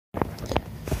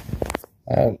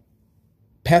Uh,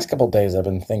 Past couple days, I've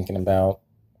been thinking about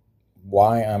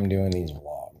why I'm doing these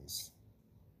vlogs,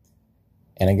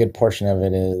 and a good portion of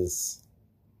it is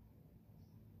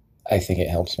I think it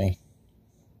helps me.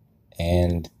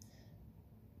 And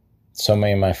so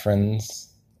many of my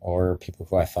friends, or people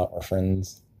who I thought were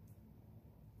friends,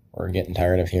 were getting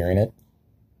tired of hearing it.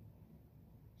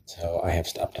 So I have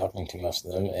stopped talking to most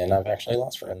of them, and I've actually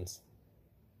lost friends.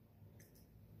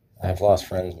 I've lost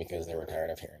friends because they were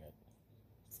tired of hearing it.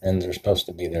 Friends are supposed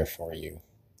to be there for you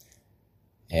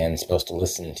and supposed to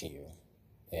listen to you,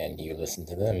 and you listen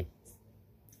to them.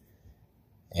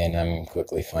 And I'm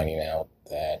quickly finding out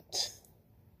that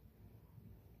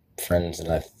friends that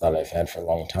I thought I've had for a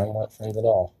long time weren't friends at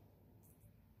all.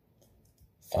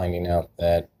 Finding out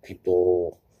that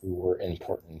people who were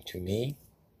important to me,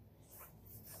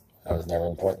 I was never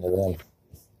important to them.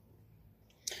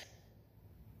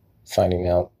 Finding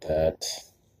out that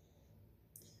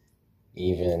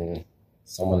even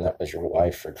someone that was your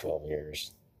wife for 12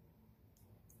 years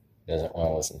doesn't want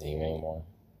to listen to you anymore.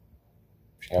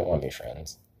 She don't want to be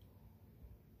friends.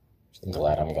 She's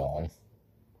glad I'm gone.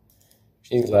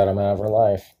 She's glad I'm out of her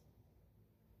life.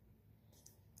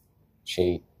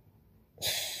 She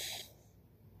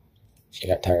she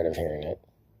got tired of hearing it.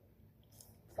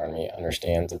 Part of me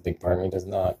understands, a big part of me does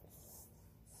not.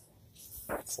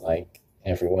 It's like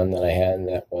everyone that I had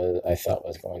that I thought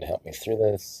was going to help me through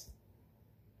this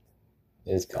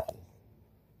is gone.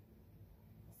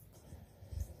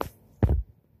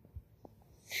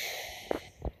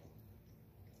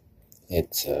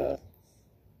 It's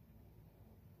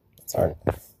it's hard.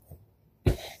 Yeah,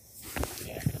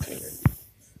 I figured.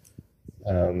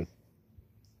 Um,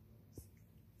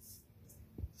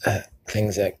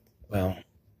 things that well,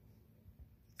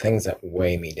 things that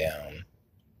weigh me down.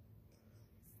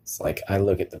 It's like I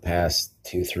look at the past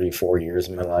 2, 3, 4 years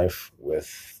of my life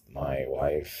with my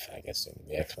wife, I guess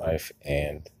the ex-wife,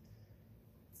 and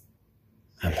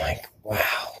I'm like,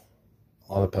 wow,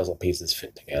 all the puzzle pieces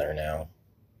fit together now.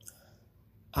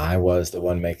 I was the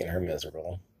one making her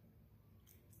miserable.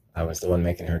 I was the one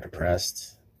making her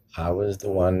depressed. I was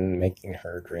the one making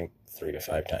her drink 3 to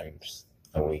 5 times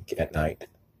a week at night,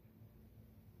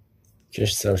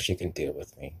 just so she could deal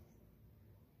with me.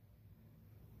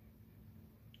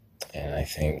 And I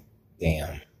think,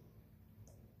 damn,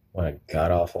 what a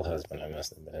god awful husband I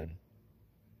must have been.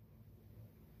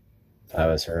 If I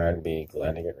was her, I'd be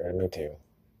glad to get rid of me too.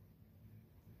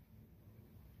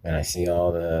 And I see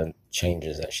all the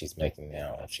changes that she's making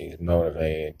now. She's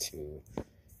motivated to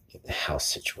get the house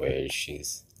situated.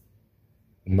 She's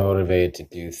motivated to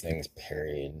do things,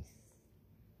 period.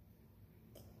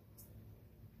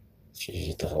 She's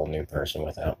just a whole new person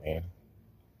without me.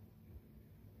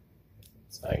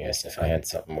 So I guess if I had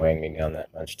something weighing me down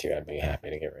that much too, I'd be happy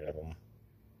to get rid of them.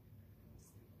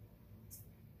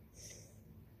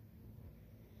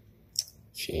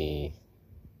 She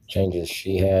changes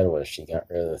she had was she got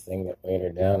rid of the thing that weighed her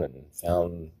down and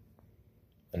found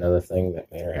another thing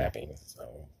that made her happy.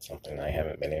 So something I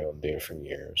haven't been able to do for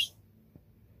years.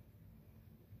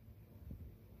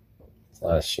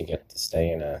 Plus, she gets to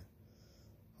stay in a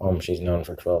home she's known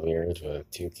for 12 years with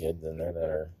 2 kids in there that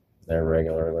are there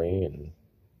regularly, and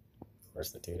of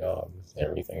course the 2 dogs.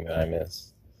 Everything that I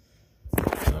miss.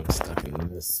 So I'm stuck in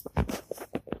this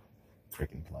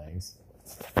freaking place.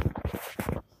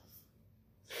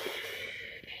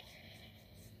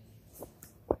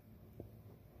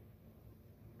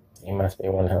 He must be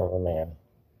one hell of a man.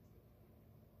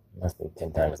 He must be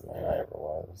 10 times the man I ever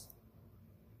was.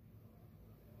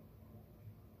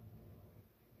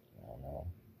 I don't know.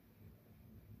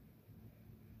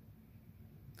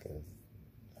 Because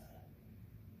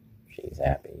she's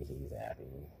happy, he's happy.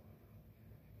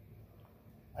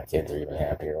 My kids are even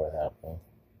happier without me.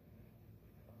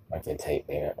 My kids hate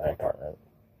being at my apartment.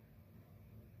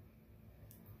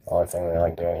 The only thing they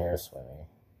like doing here is swimming.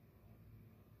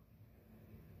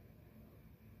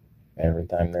 Every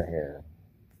time they're here,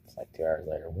 it's like 2 hours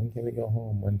later. When can we go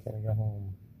home? When can we go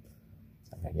home?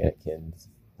 It's like, I get it, kids.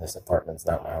 This apartment's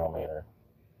not my home either.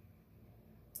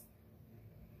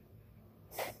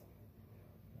 I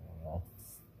don't know.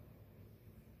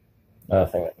 Another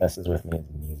thing that messes with me is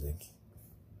music.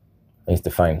 I used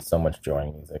to find so much joy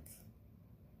in music.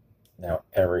 Now,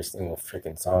 every single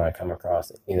freaking song I come across,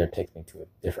 it either takes me to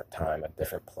a different time, a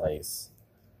different place.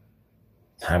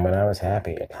 A time when I was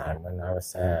happy, a time when I was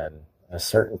sad, a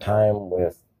certain time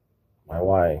with my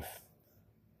wife,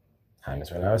 times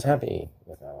when I was happy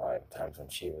with my wife, times when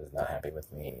she was not happy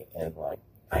with me, and like,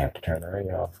 I have to turn the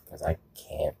radio off because I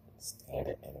can't stand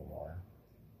it anymore.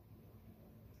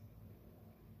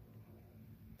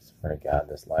 I swear to God,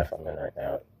 this life I'm in right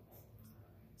now,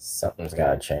 Something's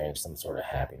got to change. Some sort of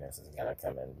happiness is going to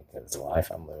come in because the life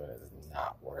I'm living is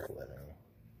not worth living.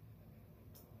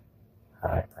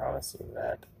 I promise you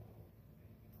that.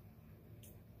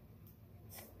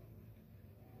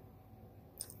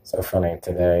 So funny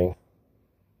today,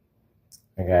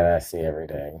 a guy that I see every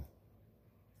day,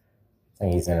 I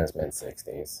think he's in his mid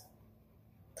 60s.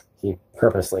 He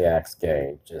purposely acts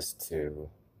gay just to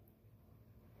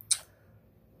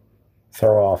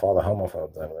throw off all the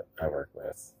homophobes I work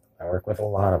with. I work with a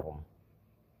lot of them.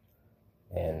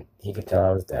 And he could tell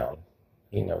I was down.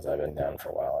 He knows I've been down for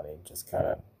a while, and he just kind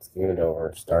of scooted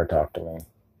over, started talking to me.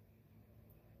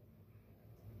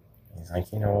 He's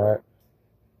like, you know what?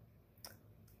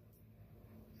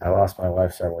 I lost my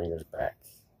wife several years back,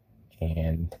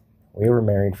 and we were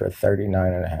married for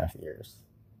 39 and a half years.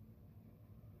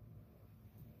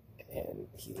 And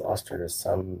he lost her to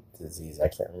some disease. I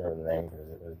can't remember the name because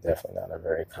it was definitely not a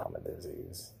very common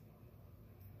disease.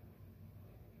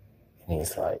 And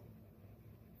he's like,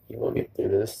 you will get through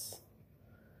this.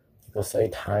 People say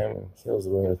time heals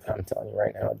the wounds. I'm telling you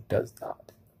right now, it does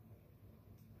not.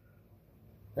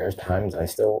 There's times I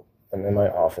still am in my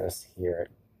office here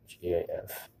at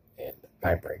GAF and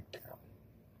I break down,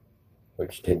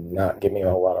 which did not give me a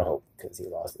whole lot of hope because he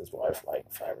lost his wife like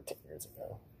 5 or 10 years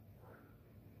ago.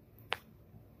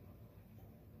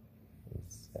 He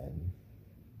said,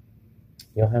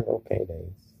 you'll have okay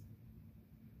days,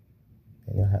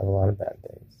 and you'll have a lot of bad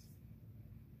days,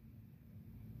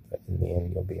 but in the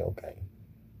end, you'll be okay.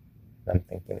 And I'm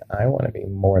thinking, I want to be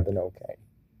more than okay.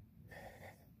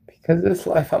 Because this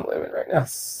life I'm living right now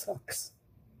sucks.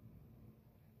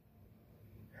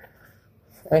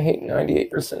 I hate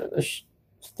 98% of the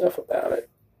stuff about it.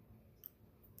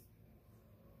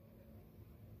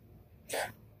 I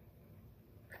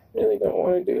really don't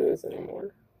want to do this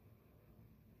anymore.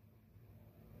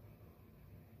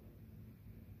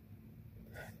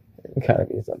 There's gotta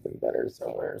be something better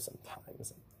somewhere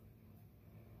sometimes.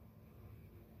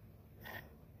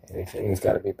 Anything's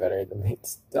gotta be better than being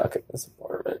stuck in this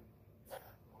apartment.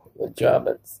 The job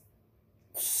that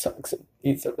sucks and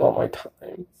eats up all my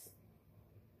time.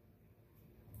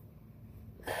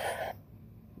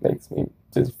 Makes me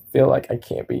just feel like I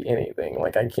can't be anything,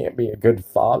 like I can't be a good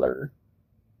father.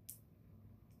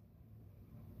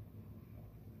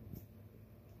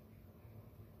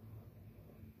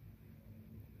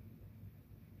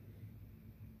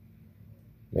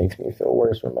 Makes me feel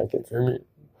worse when my kids are me.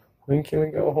 When can we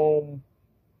go home?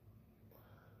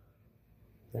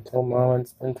 I told mom I'd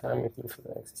spend time with you for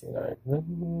the next 2 nights. No,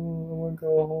 I want to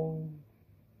go home.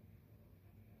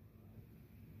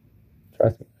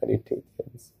 Trust me, I do 2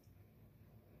 kids.